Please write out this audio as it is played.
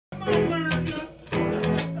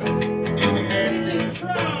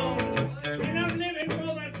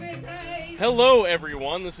Hello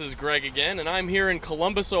everyone, this is Greg again, and I'm here in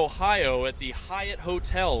Columbus, Ohio at the Hyatt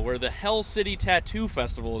Hotel where the Hell City Tattoo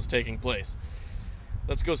Festival is taking place.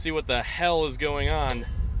 Let's go see what the hell is going on.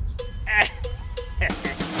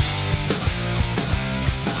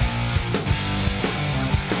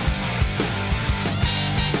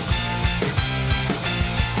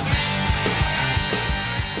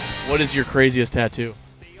 What is your craziest tattoo?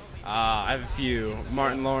 I have a few.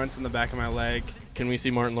 Martin Lawrence on the back of my leg. Can we see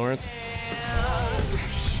Martin Lawrence?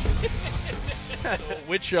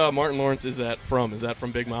 Which Martin Lawrence is that from? Is that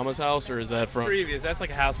from Big Mama's house, or is that from... Previous, that's like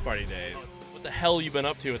a house party days. What the hell you been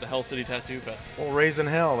up to at the Hell City Tattoo Festival? Well, raising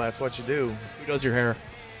hell, that's what you do. Who does your hair?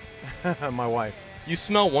 My wife. You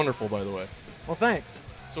smell wonderful, by the way. Well, thanks.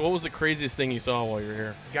 So what was the craziest thing you saw while you were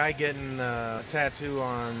here? Guy getting a tattoo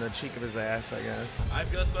on the cheek of his ass, I guess. I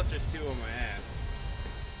have Ghostbusters 2 on my ass.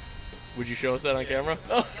 Would you show us that on camera?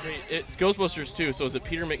 Wait, it's Ghostbusters 2, so is it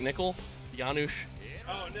Peter McNichol? Janusz?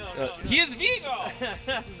 Oh, no. He is Vigo!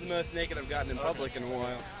 This is the most naked I've gotten in public in a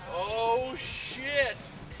while. Oh, shit!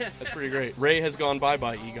 That's pretty great. Ray has gone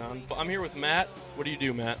bye-bye, Egon. I'm here with Matt. What do you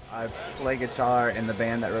do, Matt? I play guitar in the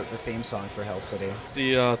band that wrote the theme song for Hell City. What's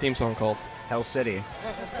the theme song called? Hell City.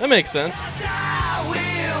 That makes sense. I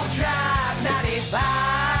will drive 95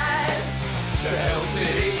 to Hell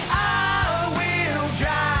City. I will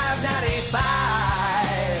drive 95.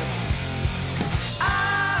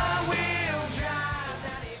 I will drive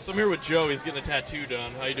 95. So I'm here with Joe. He's getting a tattoo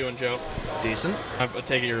done. How you doing, Joe? Decent. I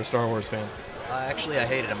take it you're a Star Wars fan. Actually, I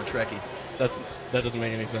hate it. I'm a Trekkie. That doesn't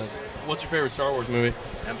make any sense. What's your favorite Star Wars movie?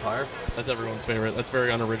 Empire. That's everyone's favorite. That's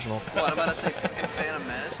very unoriginal. What about to say Phantom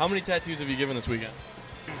Menace? How many tattoos have you given this weekend?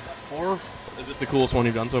 4. Is this the coolest one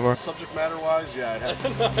you've done so far? Subject matter wise, yeah, it has.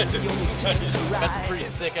 Got some pretty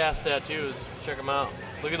sick ass tattoos. Check them out.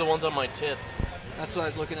 Look at the ones on my tits. That's what I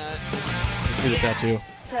was looking at. Let's see the tattoo.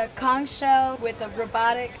 It's a conch shell with the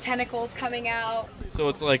robotic tentacles coming out. So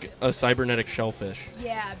it's like a cybernetic shellfish.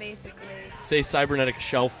 Yeah, basically. Say cybernetic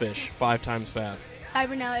shellfish 5 times fast.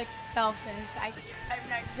 Cybernetic shellfish.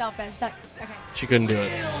 Cybernetic shellfish. Okay. She couldn't do it.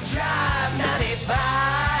 Will drive 95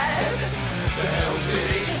 to Hell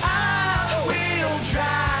City. I will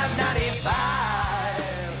drive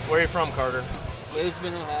 95. Where are you from, Carter?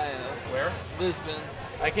 Lisbon, Ohio. Where? Lisbon.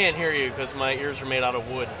 I can't hear you because my ears are made out of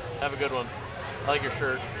wood. Have a good one. I like your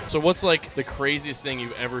shirt. So what's like the craziest thing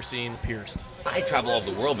you've ever seen pierced? I travel all over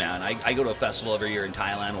the world, man. I go to a festival every year in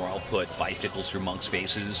Thailand where I'll put bicycles through monks'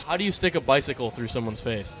 faces How do you stick a bicycle through someone's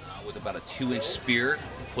face? with about a 2-inch spear,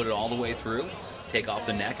 put it all the way through, take off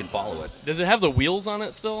the neck, and follow it. Does it have the wheels on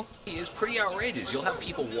it still? It's pretty outrageous. You'll have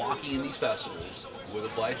people walking in these festivals with a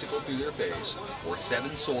bicycle through their face or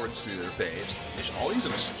 7 swords through their face. There's all these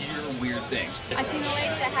obscure, weird things. I seen a lady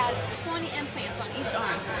that had 20 implants on each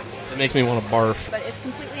arm, It makes me want to barf. but it's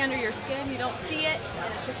completely under your skin. You don't see it,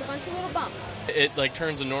 and it's just a bunch of little bumps. It like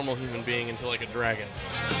turns a normal human being into like a dragon.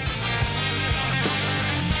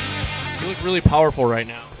 You look really powerful right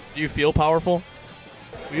now. Do you feel powerful?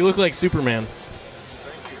 You look like Superman.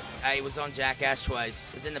 I was on Jackass twice.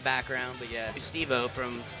 It's in the background, but yeah. Steve-O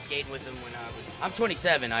from skating with him when I was... I'm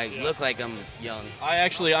 27. I look like I'm young.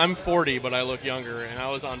 I'm 40, but I look younger, and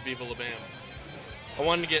I was on Viva La Bam. I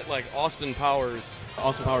wanted to get like Austin Powers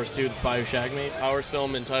 2, The Spy Who Shagged Me. Powers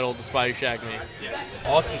film entitled The Spy Who Shagged Me. Yes.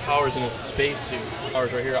 Austin Powers in a spacesuit.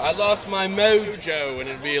 Powers right here. I lost my mojo, and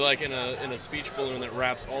it'd be like in a speech balloon that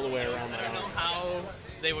wraps all the way around my arm. How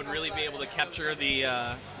they would really be able to capture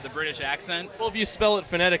the British accent? Well, if you spell it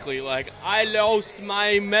phonetically, like I lost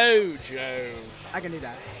my mojo. I can do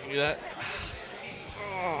that. Can you do that?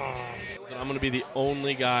 So I'm gonna be the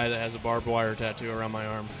only guy that has a barbed wire tattoo around my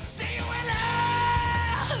arm.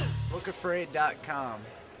 Lookafraid.com.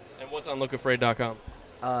 And what's on lookafraid.com?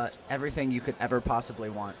 Everything you could ever possibly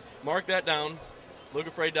want. Mark that down.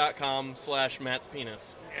 Lookafraid.com/Matt's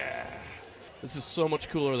penis. Yeah. This is so much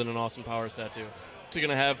cooler than an Austin Powers tattoo. So you're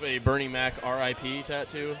gonna have a Bernie Mac RIP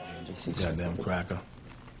tattoo. Goddamn cracker.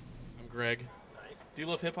 I'm Greg. Do you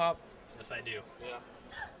love hip hop? Yes, I do. Yeah.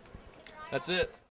 That's it.